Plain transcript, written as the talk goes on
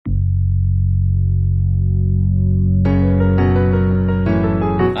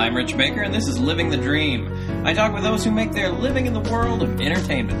Rich Baker, and this is Living the Dream. I talk with those who make their living in the world of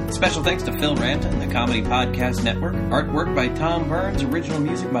entertainment. Special thanks to Phil Ranton, the Comedy Podcast Network. Artwork by Tom Burns, original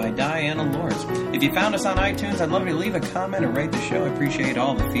music by Diana Lawrence. If you found us on iTunes, I'd love you to leave a comment or rate the show. I appreciate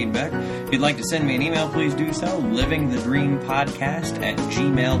all the feedback. If you'd like to send me an email, please do so.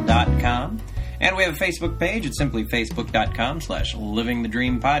 livingthedreampodcast@gmail.com. And we have a Facebook page. It's simply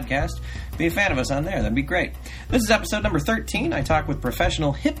facebook.com/livingthedreampodcast. Be a fan of us on there. That'd be great. This is episode number 13. I talk with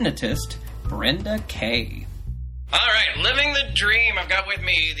professional hypnotist Brenda Kay. All right, Living the Dream. I've got with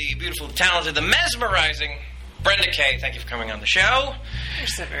me the beautiful, talented, the mesmerizing Brenda Kay. Thank you for coming on the show. You're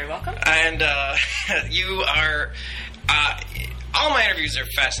so very welcome. And you are... all my interviews are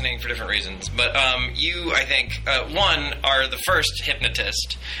fascinating for different reasons, but you, I think, one, are the first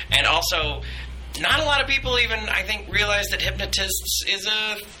hypnotist, and also... not a lot of people even, I think, realize that hypnotists is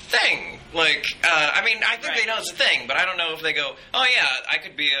a thing. Like, I mean, I think they know it's a thing, but I don't know if they go, oh yeah, I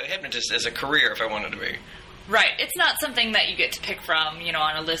could be a hypnotist as a career if I wanted to be. Right. It's not something that you get to pick from, you know,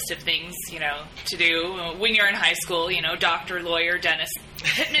 on a list of things, you know, to do. When you're in high school, you know, doctor, lawyer, dentist.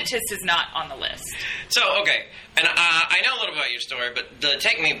 Hypnotist is not on the list. So, okay, and I know a little about your story, but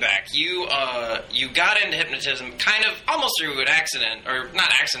take me back. You got into hypnotism kind of almost through an accident, or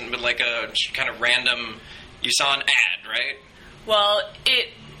not accident, but like a kind of random, you saw an ad, right? Well,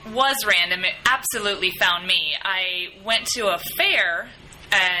 it was random. It absolutely found me. I went to a fair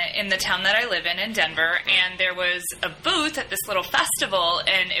in the town that I live in Denver, and there was a booth at this little festival,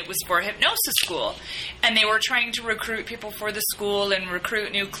 and it was for a hypnosis school. And they were trying to recruit people for the school and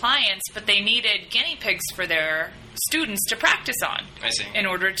recruit new clients, but they needed guinea pigs for their students to practice on. I see. In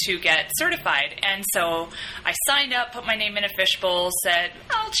order to get certified. And so I signed up, put my name in a fishbowl, said,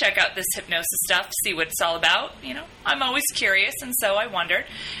 I'll check out this hypnosis stuff, see what it's all about. You know, I'm always curious, and so I wondered.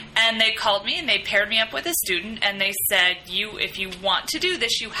 And they called me, and they paired me up with a student, and they said, if you want to do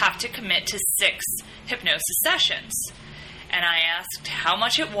this, you have to commit to 6 hypnosis sessions. And I asked how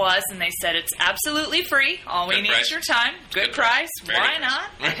much it was, and they said it's absolutely free. All we need is your time. Good price. Why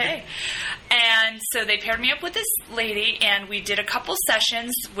not? Okay. And so they paired me up with this lady, and we did a couple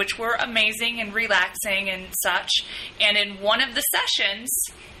sessions, which were amazing and relaxing and such. And in one of the sessions,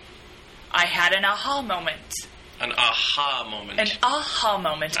 I had an aha moment. An aha moment. An aha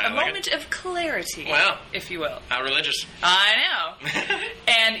moment. A moment of clarity, if you will. How religious. I know.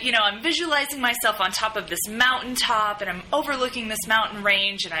 And, you know, I'm visualizing myself on top of this mountaintop, and I'm overlooking this mountain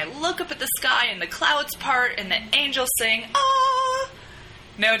range, and I look up at the sky, and the clouds part, and the angels sing, ah!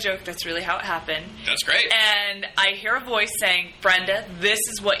 No joke, that's really how it happened. That's great. And I hear a voice saying, Brenda, this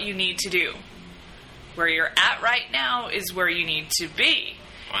is what you need to do. Where you're at right now is where you need to be.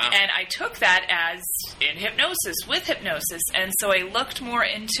 Wow. And I took that as in hypnosis, with hypnosis. And so I looked more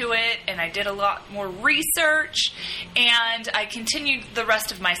into it, and I did a lot more research, and I continued the rest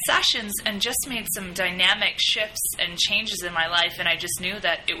of my sessions and just made some dynamic shifts and changes in my life. And I just knew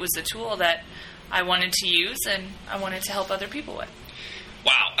that it was a tool that I wanted to use and I wanted to help other people with.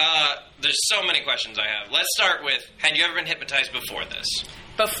 Wow. There's so many questions I have. Let's start with, had you ever been hypnotized before this?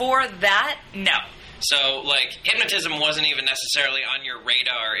 Before that, no. So, like, hypnotism wasn't even necessarily on your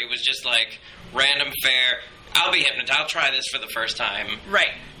radar. It was just, like, random fare. I'll be hypnotized. I'll try this for the first time.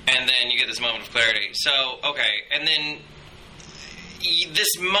 Right. And then you get this moment of clarity. So, okay. And then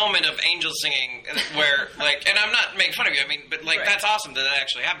this moment of angels singing where, like, and I'm not making fun of you. I mean, but, like, that's awesome that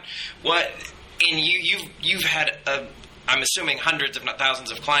actually happened. You've had I'm assuming hundreds, if not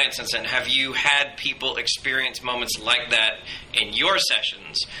thousands, of clients since then. Have you had people experience moments like that in your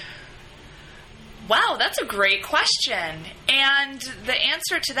sessions? Wow, that's a great question. And the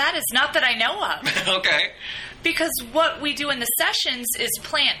answer to that is not that I know of. Okay. Because what we do in the sessions is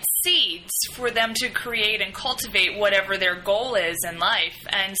plant seeds for them to create and cultivate whatever their goal is in life.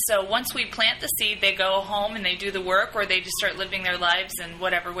 And so once we plant the seed, they go home and they do the work, or they just start living their lives in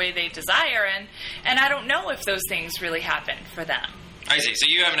whatever way they desire. And I don't know if those things really happen for them. I see. So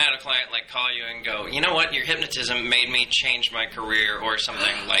you haven't had a client like call you and go, you know what, your hypnotism made me change my career or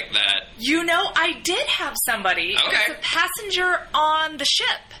something like that. You know, I did have somebody. Okay. It was a passenger on the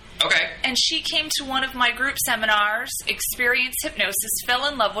ship. Okay. And she came to one of my group seminars, experienced hypnosis, fell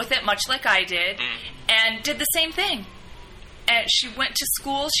in love with it much like I did, and did the same thing. And she went to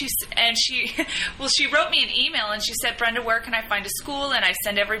school. She wrote me an email and she said, Brenda, where can I find a school? And I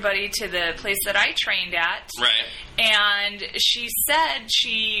send everybody to the place that I trained at. Right. And she said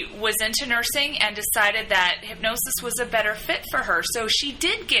she was into nursing and decided that hypnosis was a better fit for her. So she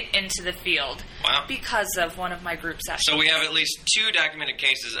did get into the field. Wow. Because of one of my group sessions. So we have at least 2 documented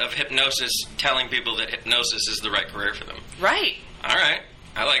cases of hypnosis telling people that hypnosis is the right career for them. Right. All right.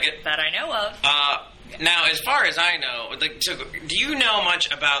 I like it. That I know of. Now, as far as I know, so do you know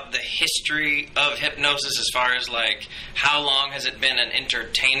much about the history of hypnosis as far as, like, how long has it been an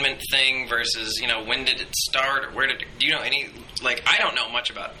entertainment thing versus, when did it start or do you know any, like, I don't know much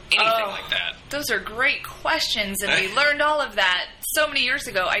about anything like that. Those are great questions, and we learned all of that so many years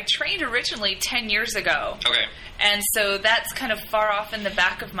ago. I trained originally 10 years ago. Okay. And so that's kind of far off in the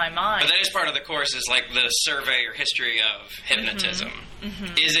back of my mind. But that is part of the course, is like the survey or history of hypnotism.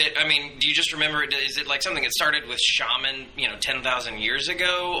 Mm-hmm. Is it, do you just remember, is it like something that started with shaman, 10,000 years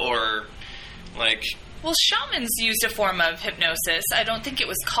ago, or like... Well, shamans used a form of hypnosis. I don't think it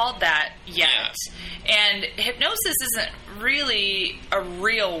was called that yet. Yeah. And hypnosis isn't really a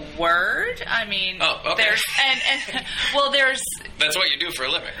real word. I mean, there's... there's... That's what you do for a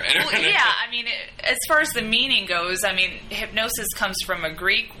living, right? Well, yeah, as far as the meaning goes, hypnosis comes from a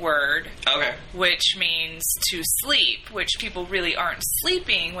Greek word, which means to sleep, which people really aren't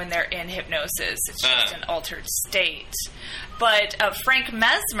sleeping when they're in hypnosis. It's just an altered state. But Frank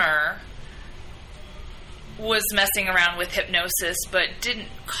Mesmer was messing around with hypnosis, but didn't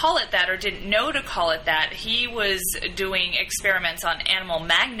call it that or didn't know to call it that. He was doing experiments on animal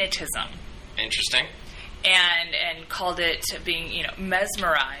magnetism. Interesting. And called it being,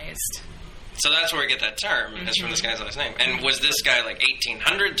 mesmerized. So that's where we get that term, is from this guy's last name. And was this guy like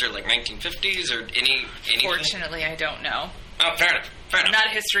 1800s or like 1950s or anything? Fortunately, I don't know. Oh, fair enough. I'm not a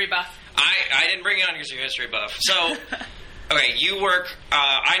history buff. I didn't bring you on because you're a history buff. So... Okay, you work,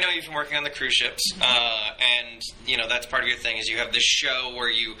 I know you from working on the cruise ships, and, that's part of your thing, is you have this show where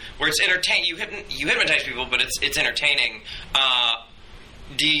it's entertaining, you hypnotize people, but it's entertaining.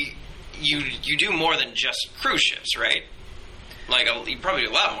 You do more than just cruise ships, right? Like, you probably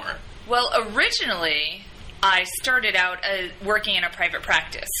do a lot more. Well, originally, I started out working in a private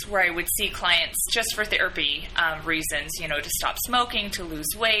practice where I would see clients just for therapy reasons, to stop smoking, to lose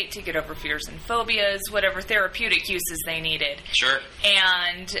weight, to get over fears and phobias, whatever therapeutic uses they needed. Sure.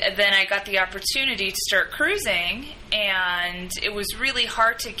 And then I got the opportunity to start cruising, and it was really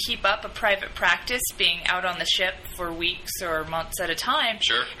hard to keep up a private practice being out on the ship for weeks or months at a time.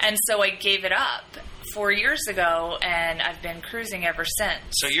 Sure. And so I gave it up 4 years ago, and I've been cruising ever since.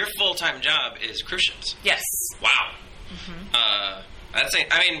 So your full-time job is cruise ships? Yes. Wow.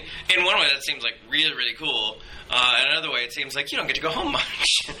 In one way that seems like really, really cool. In another way it seems like you don't get to go home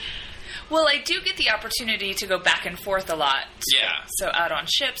much. Well, I do get the opportunity to go back and forth a lot. Yeah. So out on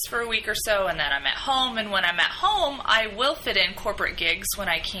ships for a week or so, and then I'm at home. And when I'm at home, I will fit in corporate gigs when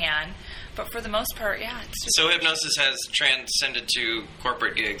I can. But for the most part, yeah. It's just so hypnosis has transcended to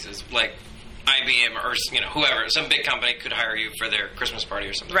corporate gigs, as like IBM or whoever, some big company could hire you for their Christmas party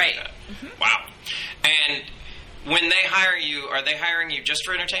or something like that. Mm-hmm. Wow. And when they hire you, are they hiring you just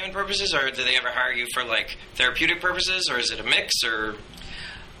for entertainment purposes, or do they ever hire you for like therapeutic purposes, or is it a mix, or...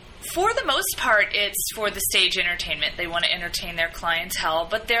 For the most part, it's for the stage entertainment. They want to entertain their clientele,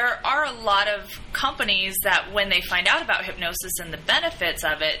 but there are a lot of companies that when they find out about hypnosis and the benefits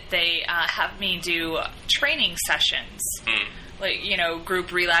of it, they have me do training sessions. Like,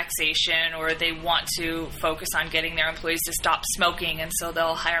 group relaxation, or they want to focus on getting their employees to stop smoking, and so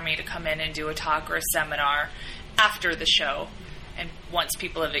they'll hire me to come in and do a talk or a seminar after the show, and once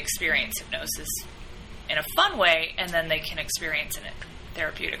people have experienced hypnosis in a fun way, and then they can experience it in a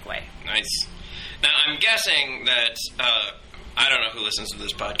therapeutic way. Nice. Now, I'm guessing that, I don't know who listens to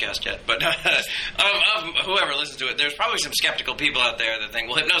this podcast yet, but of whoever listens to it, there's probably some skeptical people out there that think,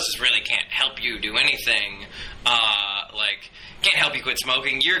 well, hypnosis really can't help you do anything, can't help you quit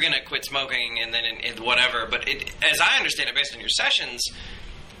smoking. You're going to quit smoking and then whatever. But as I understand it, based on your sessions,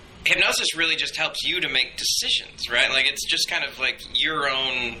 hypnosis really just helps you to make decisions, right? Like, it's just kind of like your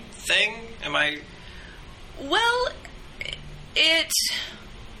own thing. Am I... Well,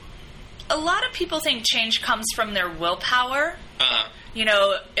 a lot of people think change comes from their willpower.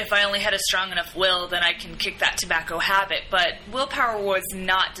 If I only had a strong enough will, then I can kick that tobacco habit. But willpower was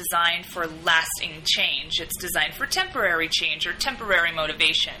not designed for lasting change. It's designed for temporary change or temporary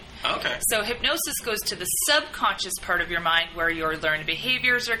motivation. Okay. So hypnosis goes to the subconscious part of your mind where your learned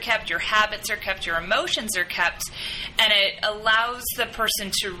behaviors are kept, your habits are kept, your emotions are kept, and it allows the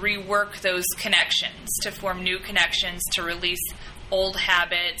person to rework those connections, to form new connections, to release old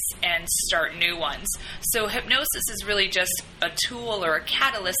habits and start new ones. So hypnosis is really just a tool or a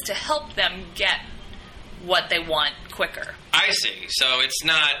catalyst to help them get what they want quicker. I see. So it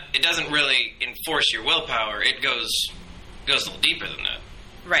doesn't really enforce your willpower. It goes a little deeper than that.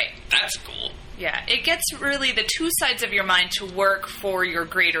 Right. That's cool. Yeah, it gets really the two sides of your mind to work for your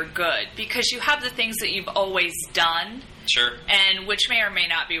greater good, because you have the things that you've always done, Sure. And which may or may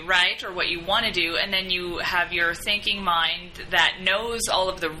not be right or what you want to do, and then you have your thinking mind that knows all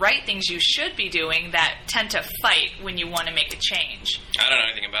of the right things you should be doing that tend to fight when you want to make a change. I don't know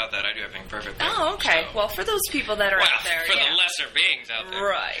anything about that. I do everything perfectly. Oh, okay. So. Well, for those people that are out there, for the lesser beings out there.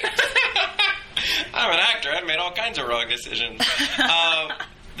 Right. I'm an actor. I've made all kinds of wrong decisions.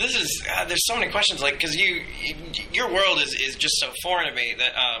 This is there's so many questions, like, because your world is just so foreign to me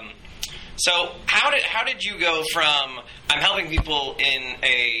that. So how did you go from I'm helping people in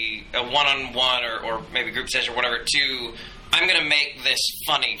a one-on-one or maybe group session or whatever to I'm going to make this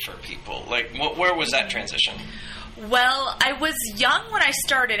funny for people? Like, where was that transition? Well, I was young when I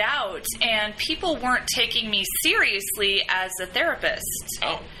started out, and people weren't taking me seriously as a therapist.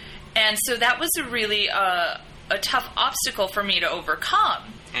 Oh. And so that was a really a tough obstacle for me to overcome.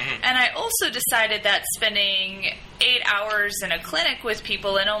 Mm-hmm. And I also decided that spending 8 hours in a clinic with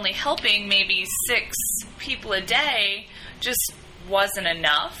people and only helping maybe 6 people a day just wasn't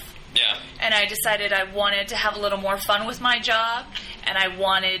enough. Yeah. And I decided I wanted to have a little more fun with my job, and I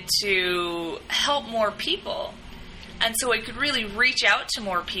wanted to help more people. And so I could really reach out to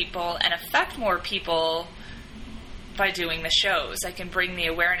more people and affect more people by doing the shows. I can bring the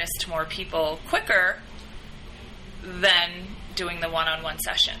awareness to more people quicker than doing the one-on-one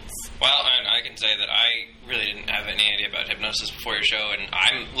sessions. Well, and I can say that I really didn't have any idea about hypnosis before your show, and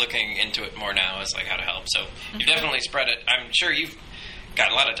I'm looking into it more now as like how to help. So you definitely spread it. I'm sure you've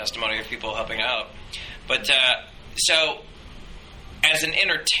got a lot of testimony of people helping out. But so as an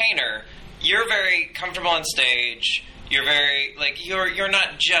entertainer, you're very comfortable on stage. You're very, like, you're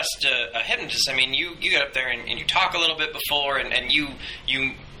not just a hypnotist. I mean, you get up there and you talk a little bit before, and you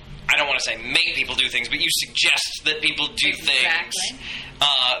I don't want to say make people do things, but you suggest that people do things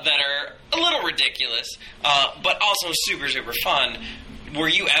that are a little ridiculous, but also super, super fun. Were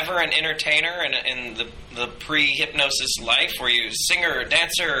you ever an entertainer in the pre-hypnosis life? Were you a singer or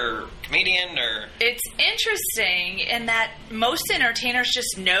dancer or comedian? Or It's interesting in that most entertainers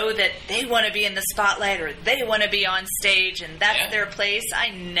just know that they want to be in the spotlight or they want to be on stage and that's their place. I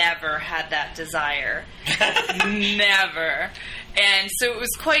never had that desire. Never. And so it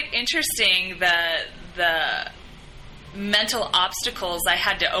was quite interesting the mental obstacles I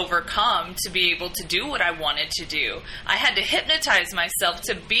had to overcome to be able to do what I wanted to do. I had to hypnotize myself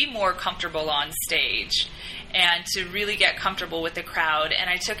to be more comfortable on stage and to really get comfortable with the crowd. And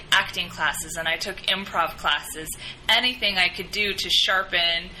I took acting classes and I took improv classes, anything I could do to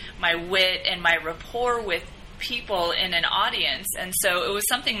sharpen my wit and my rapport with people in an audience. And so it was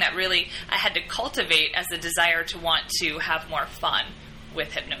something that really I had to cultivate as a desire to want to have more fun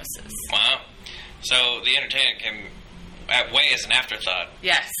with hypnosis. Wow. So the entertainment came way as an afterthought.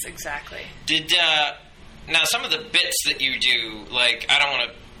 Yes, exactly. Did now some of the bits that you do, like, I don't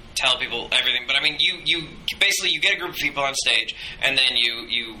want to tell people everything, but I mean, you basically you get a group of people on stage, and then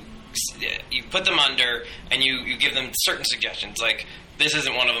you put them under, and you give them certain suggestions, like, this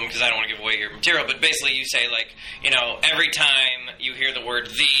isn't one of them because I don't want to give away your material, but basically you say, like, you know, every time you hear the word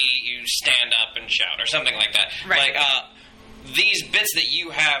 "the," you stand up and shout, or something like that. Right. Like, these bits that you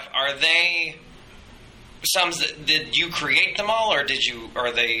have, are they did you create them all, or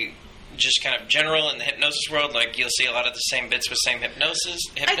are they just kind of general in the hypnosis world? Like, you'll see a lot of the same bits with same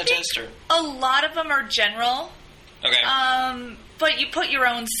hypnotist, I think a lot of them are general. Okay. But you put your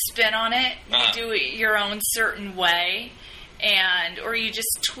own spin on it. You do it your own certain way. Or you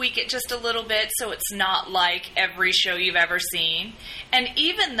just tweak it just a little bit so it's not like every show you've ever seen. And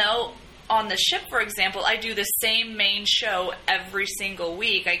even though on the ship, for example, I do the same main show every single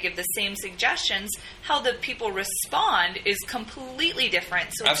week, I give the same suggestions, how the people respond is completely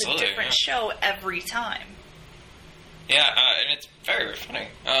different. So it's a different show every time. Yeah, and it's very, very funny.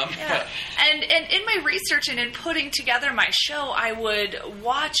 Yeah. And in my research and in putting together my show, I would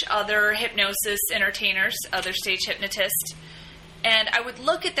watch other hypnosis entertainers, other stage hypnotists, and I would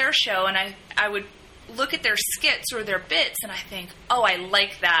look at their show and I would look at their skits or their bits and I think, oh, I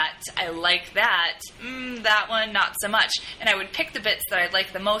like that, that one, not so much. And I would pick the bits that I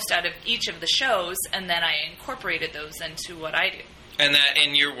liked the most out of each of the shows, and then I incorporated those into what I do. And that,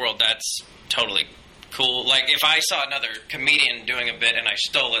 in your world, that's totally cool. Like, if I saw another comedian doing a bit and I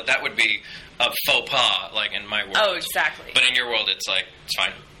stole it, that would be a faux pas, like, in my world. Oh, exactly. But in your world, it's like, it's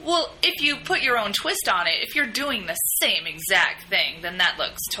fine. Well, if you put your own twist on it, if you're doing the same exact thing, then that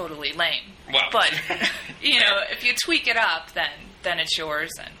looks totally lame. Well. But, you know, if you tweak it up, then it's yours.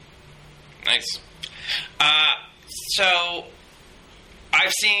 And nice. So,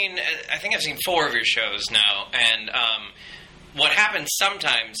 I think I've seen 4 of your shows now, and what happens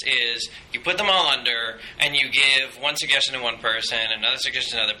sometimes is you put them all under and you give one suggestion to one person, another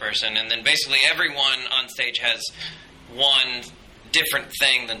suggestion to another person, and then basically everyone on stage has one different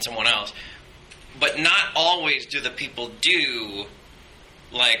thing than someone else. But not always do the people do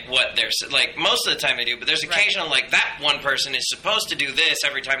like what they're like. Most of the time they do, but there's occasional like that one person is supposed to do this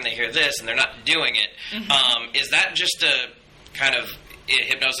every time they hear this, and they're not doing it. Mm-hmm. Is that just a kind of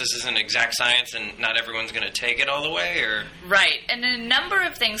hypnosis is an exact science, and not everyone's going to take it all the way, or right? And a number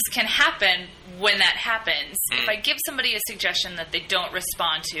of things can happen when that happens. If I give somebody a suggestion that they don't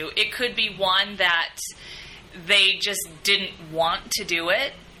respond to, it could be one that they just didn't want to do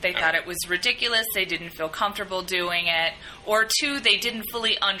it. They thought it was ridiculous. They didn't feel comfortable doing it. Or two, they didn't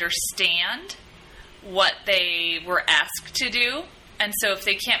fully understand what they were asked to do. And so if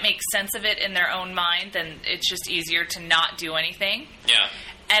they can't make sense of it in their own mind, then it's just easier to not do anything. Yeah.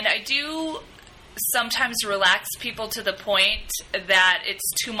 And I do sometimes relax people to the point that it's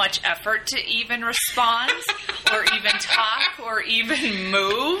too much effort to even respond or even talk or even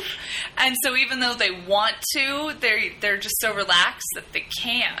move. And so even though they want to, they're just so relaxed that they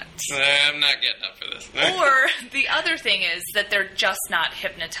can't. I'm not getting up for this. Or the other thing is that they're just not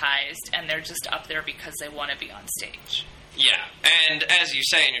hypnotized and they're just up there because they want to be on stage. Yeah. And as you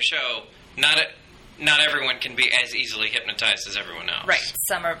say in your show, not everyone can be as easily hypnotized as everyone else. Right.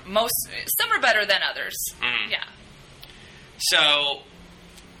 Some are better than others. Mm. Yeah. So,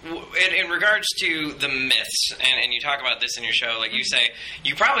 in regards to the myths, and you talk about this in your show, like you say,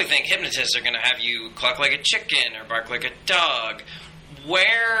 you probably think hypnotists are going to have you cluck like a chicken or bark like a dog.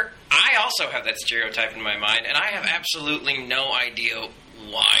 Where I also have that stereotype in my mind, and I have absolutely no idea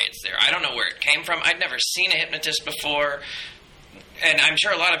why it's there. I don't know where it came from. I'd never seen a hypnotist before. And I'm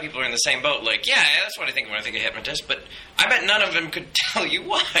sure a lot of people are in the same boat, like, yeah, that's what I think when I think of hypnotist, but I bet none of them could tell you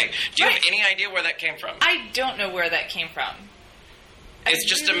why. Do you have any idea where that came from? I don't know where that came from. It's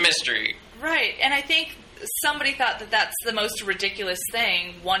just a mystery. Right, and I think somebody thought that that's the most ridiculous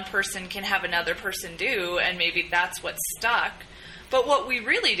thing one person can have another person do, and maybe that's what stuck. But what we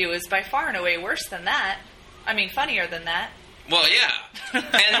really do is by far and away worse than that. I mean, funnier than that. Well, yeah,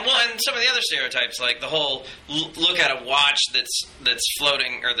 and some of the other stereotypes, like the whole look at a watch that's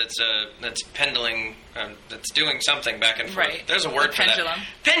floating or that's pendling, that's doing something back and forth. Right. There's a word for pendulum.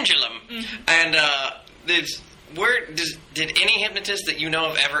 That. Pendulum. Mm-hmm. And did any hypnotist that you know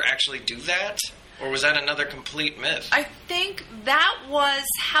of ever actually do that, or was that another complete myth? I think that was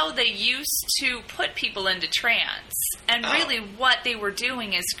how they used to put people into trance, and really what they were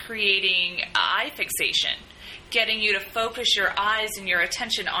doing is creating eye fixation. Getting you to focus your eyes and your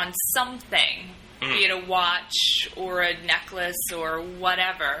attention on something, be it a watch or a necklace or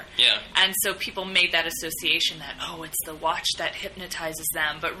whatever. Yeah. And so people made that association that, it's the watch that hypnotizes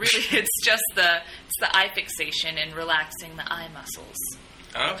them. But really it's just the eye fixation and relaxing the eye muscles.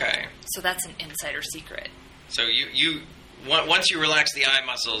 Okay. So that's an insider secret. So you once you relax the eye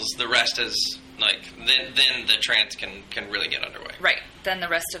muscles, the rest is like, then the trance can really get underway. Right. Then the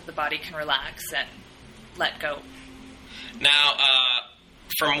rest of the body can relax and let go. Now,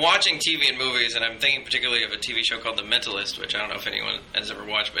 from watching TV and movies, and I'm thinking particularly of a TV show called The Mentalist, which I don't know if anyone has ever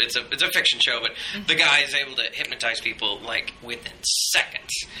watched, but it's a fiction show, but the guy is able to hypnotize people like within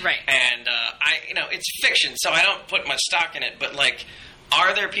seconds. Right. And it's fiction, so I don't put much stock in it, but like,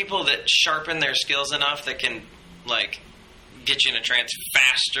 are there people that sharpen their skills enough that can like get you in a trance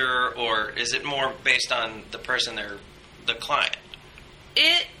faster, or is it more based on the person the client?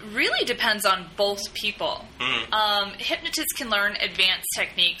 It really depends on both people. Hypnotists can learn advanced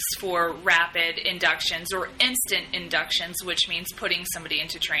techniques for rapid inductions or instant inductions, which means putting somebody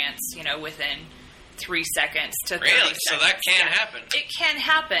into trance, within 3 seconds to 30 seconds. Really? So that can happen? It can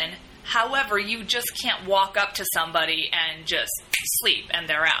happen. However, you just can't walk up to somebody and just sleep and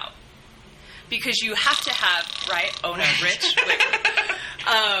they're out. Because you have to have, right? Oh no, Rich. Wait.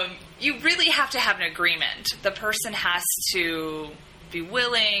 You really have to have an agreement. The person has to be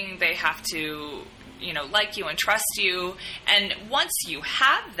willing, they have to, like you and trust you. And once you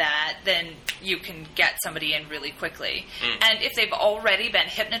have that, then you can get somebody in really quickly. And if they've already been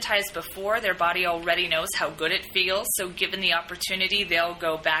hypnotized before, their body already knows how good it feels. So given the opportunity, they'll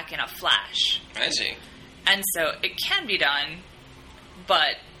go back in a flash. I see. And so it can be done,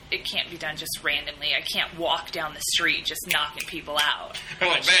 but it can't be done just randomly. I can't walk down the street just knocking people out. Oh,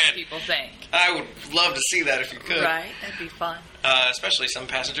 man. People think. I would love to see that if you could. Right? That'd be fun. Especially some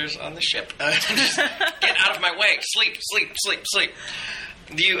passengers on the ship. Just get out of my way. Sleep, sleep, sleep, sleep.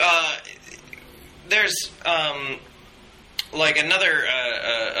 There's like another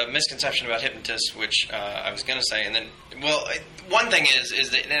a misconception about hypnotists, which I was going to say, and then, one thing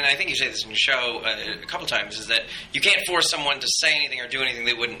is that, and I think you say this in your show a couple times, is that you can't force someone to say anything or do anything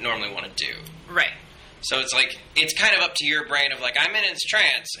they wouldn't normally want to do. Right. So it's like, it's kind of up to your brain of like, I'm in its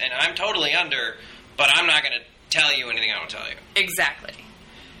trance, and I'm totally under, but I'm not going to tell you anything I don't tell you. Exactly.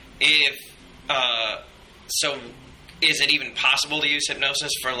 If so, is it even possible to use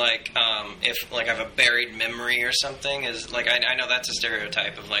hypnosis for if I have a buried memory or something? Is I know that's a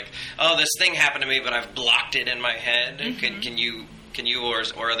stereotype of oh, this thing happened to me, but I've blocked it in my head. Mm-hmm. Can you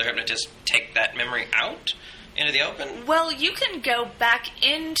or other hypnotists take that memory out into the open? Well, you can go back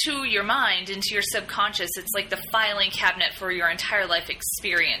into your mind, into your subconscious. It's like the filing cabinet for your entire life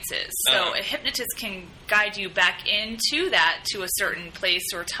experiences. So a hypnotist can guide you back into that, to a certain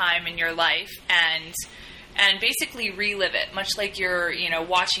place or time in your life, and basically relive it, much like you're,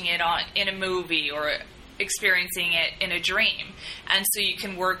 watching it in a movie or experiencing it in a dream. And so you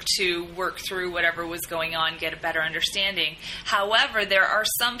can work through whatever was going on, get a better understanding. However, there are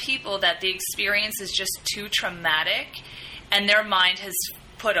some people that the experience is just too traumatic and their mind has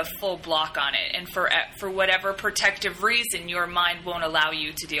put a full block on it. And for whatever protective reason, your mind won't allow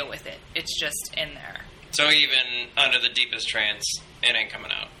you to deal with it. It's just in there. So even under the deepest trance, it ain't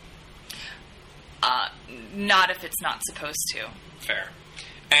coming out? Not if it's not supposed to. Fair.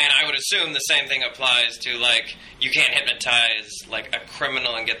 And I would assume the same thing applies to, you can't hypnotize, a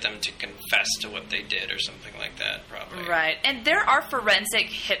criminal and get them to confess to what they did or something like that, probably. Right. And there are forensic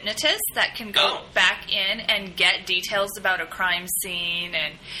hypnotists that can go back in and get details about a crime scene,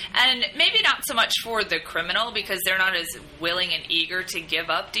 and maybe not so much for the criminal because they're not as willing and eager to give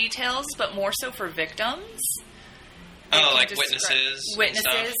up details, but more so for victims. Witnesses?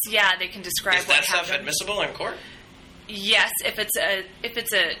 Witnesses, yeah, they can describe what happened. Is that stuff admissible in court? Yes, if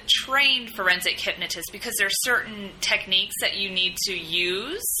it's a trained forensic hypnotist, because there are certain techniques that you need to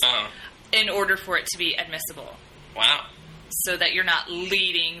use in order for it to be admissible. Wow. So that you're not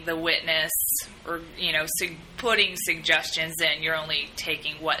leading the witness or, putting suggestions in. You're only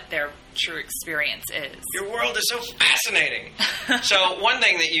taking what their true experience is. Your world is so fascinating. So one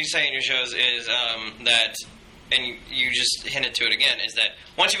thing that you say in your shows is that, and you just hinted to it again, is that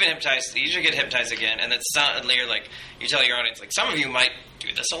once you've been hypnotized, you usually get hypnotized again, and then suddenly you tell your audience, some of you might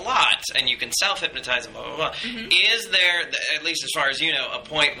do this a lot, and you can self-hypnotize and blah, blah, blah. Mm-hmm. Is there, at least as far as you know, a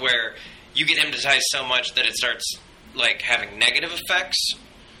point where you get hypnotized so much that it starts, having negative effects?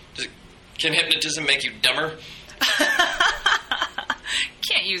 Can hypnotism make you dumber?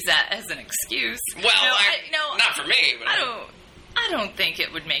 Can't use that as an excuse. Well, not for me. But I don't think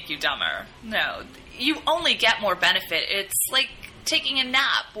it would make you dumber. No. You only get more benefit. It's like taking a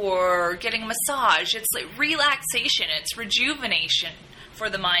nap or getting a massage. It's like relaxation. It's rejuvenation for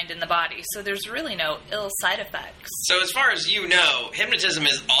the mind and the body. So there's really no ill side effects. So as far as you know, hypnotism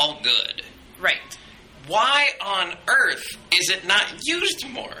is all good. Right. Why on earth is it not used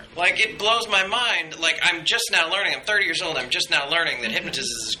more? It blows my mind. I'm just now learning. I'm 30 years old. I'm just now learning that hypnotism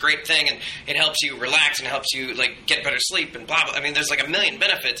is this great thing, and it helps you relax and helps you, get better sleep and blah, blah. I mean, there's, a million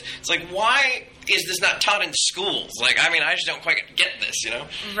benefits. It's why is this not taught in schools? I just don't quite get this,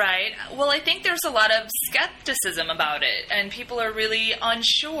 Right. Well, I think there's a lot of skepticism about it, and people are really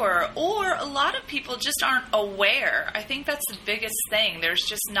unsure, or a lot of people just aren't aware. I think that's the biggest thing. There's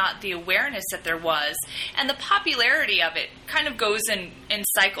just not the awareness that there was, and the popularity of it kind of goes in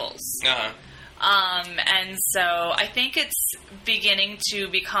cycles. Uh-huh. And so I think it's beginning to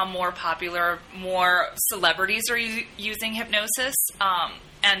become more popular. More celebrities are using hypnosis.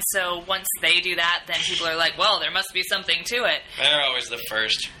 And so once they do that, then people are like, well, there must be something to it. They're always the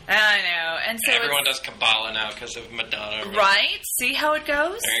first. I know. And so everyone does Kabbalah now because of Madonna. Right? See how it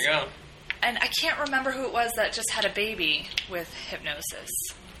goes? There you go. And I can't remember who it was that just had a baby with hypnosis.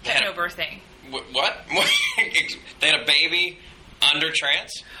 Hypnobirthing. What? They had a baby under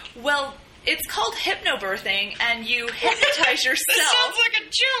trance? Well, it's called hypnobirthing, and you hypnotize yourself. That sounds like a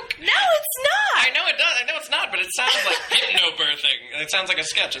joke. No, it's not. I know it does. I know it's not, but it sounds like hypnobirthing. It sounds like a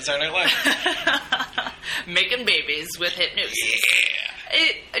sketch in Saturday Night Live. Making babies with hypnosis. Yeah.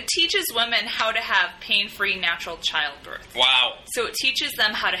 It teaches women how to have pain-free natural childbirth. Wow. So it teaches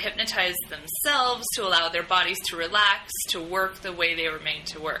them how to hypnotize themselves, to allow their bodies to relax, to work the way they were made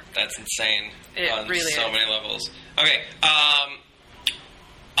to work. That's insane. It on really so is. many levels. Okay.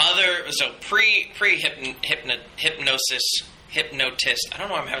 Hypnotist. I don't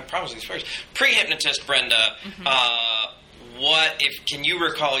know. I'm having problems with these words. Pre-hypnotist Brenda. Mm-hmm. Can you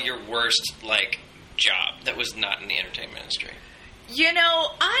recall your worst job that was not in the entertainment industry?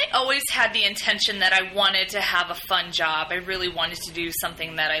 I always had the intention that I wanted to have a fun job. I really wanted to do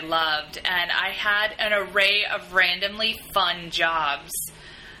something that I loved, and I had an array of randomly fun jobs.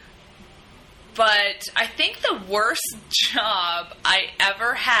 But I think the worst job I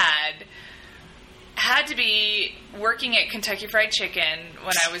ever had to be working at Kentucky Fried Chicken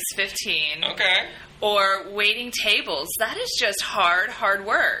when I was 15. Okay. Or waiting tables. That is just hard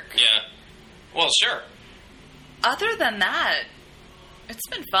work. Yeah. Well, sure. other than that, it's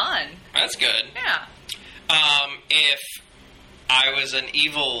been fun. That's good. Yeah. If I was an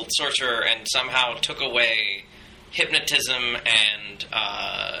evil sorcerer and somehow took away hypnotism and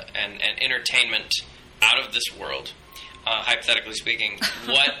entertainment out of this world, hypothetically speaking,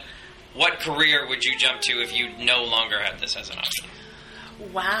 what career would you jump to if you no longer had this as an option?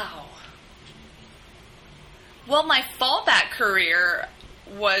 Wow. Well, my fallback career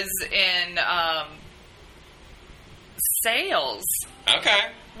was in sales. Okay.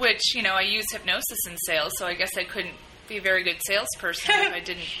 Which, I use hypnosis in sales, so I guess I couldn't be a very good salesperson if I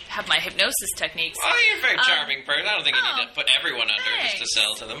didn't have my hypnosis techniques. Well, you're a very charming person. I don't think you need to put everyone under just to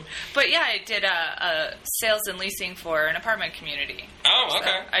sell to them. But yeah, I did a sales and leasing for an apartment community. Oh, okay.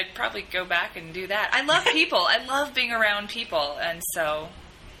 So I'd probably go back and do that. I love people. I love being around people, and so...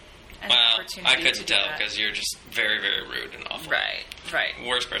 Well, I couldn't tell because you're just very, very rude and awful. Right.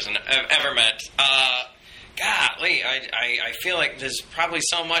 Worst person I've ever met. Golly, I feel like there's probably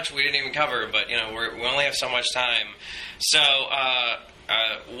so much we didn't even cover, but we only have so much time. So,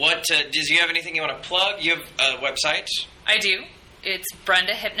 do you have anything you want to plug? You have a website? I do. It's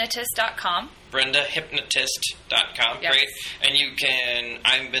BrendaHypnotist.com. BrendaHypnotist.com. Yes. Great. And you can,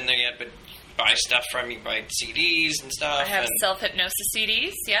 I haven't been there yet, but buy stuff from you, buy CDs and stuff. I have self-hypnosis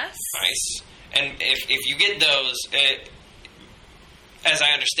CDs, yes. Nice. And if you get those, as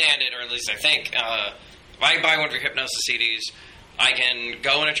I understand it, or at least I think, if I buy one of your hypnosis CDs, I can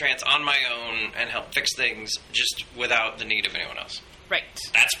go in a trance on my own and help fix things just without the need of anyone else. Right.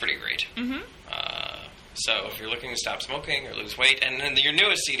 That's pretty great. Mm-hmm. So if you're looking to stop smoking or lose weight, and your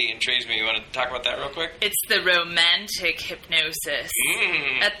newest CD intrigues me. You want to talk about that real quick? It's the romantic hypnosis.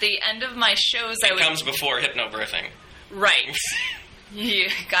 At the end of my shows, it comes before hypnobirthing. Right. You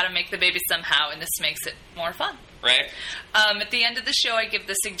got to make the baby somehow, and this makes it more fun. Right. At the end of the show, I give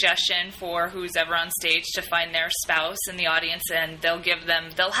the suggestion for who's ever on stage to find their spouse in the audience, and they'll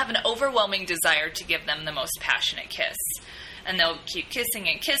have an overwhelming desire to give them the most passionate kiss. And they'll keep kissing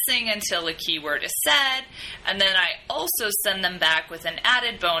and kissing until a keyword is said. And then I also send them back with an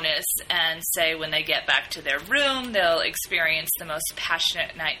added bonus and say when they get back to their room, they'll experience the most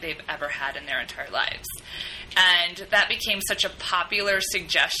passionate night they've ever had in their entire lives. And that became such a popular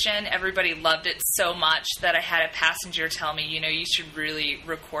suggestion. Everybody loved it so much that I had a passenger tell me, you should really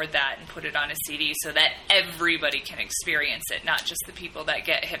record that and put it on a CD so that everybody can experience it, not just the people that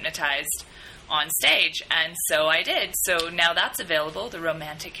get hypnotized on stage. And so I did. So now that's available, the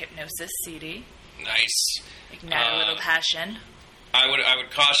Romantic Hypnosis CD. Nice. Ignite a little passion. I would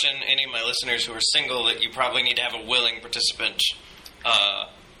caution any of my listeners who are single that you probably need to have a willing participant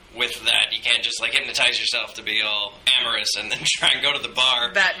with that. You can't just hypnotize yourself to be all amorous and then try and go to the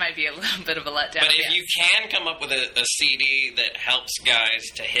bar. That might be a little bit of a letdown. But if you can come up with a CD that helps guys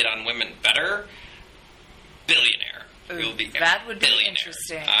to hit on women better, billionaire. That would be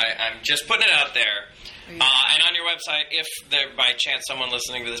interesting. I'm just putting it out there. Yeah. And on your website, if there, by chance someone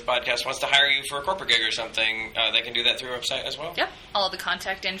listening to this podcast wants to hire you for a corporate gig or something, they can do that through your website as well? Yep. All the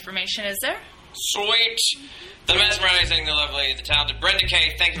contact information is there. Sweet. The mesmerizing, the lovely, the talented Brenda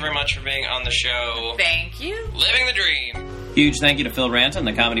Kay, thank you very much for being on the show. Thank you. Living the dream. Huge thank you to Phil Ranton,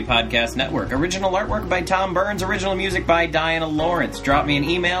 the Comedy Podcast Network. Original artwork by Tom Burns. Original music by Diana Lawrence. Drop me an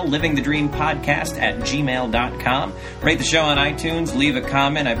email, livingthedreampodcast@gmail.com. Rate the show on iTunes. Leave a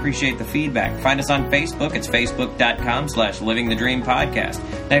comment. I appreciate the feedback. Find us on Facebook. It's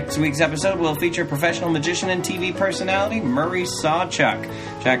facebook.com/livingthedreampodcast. Next week's episode will feature professional magician and TV personality Murray Sawchuck.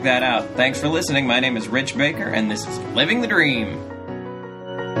 Check that out. Thanks for listening. My name is Rich Baker, and this is Living the Dream.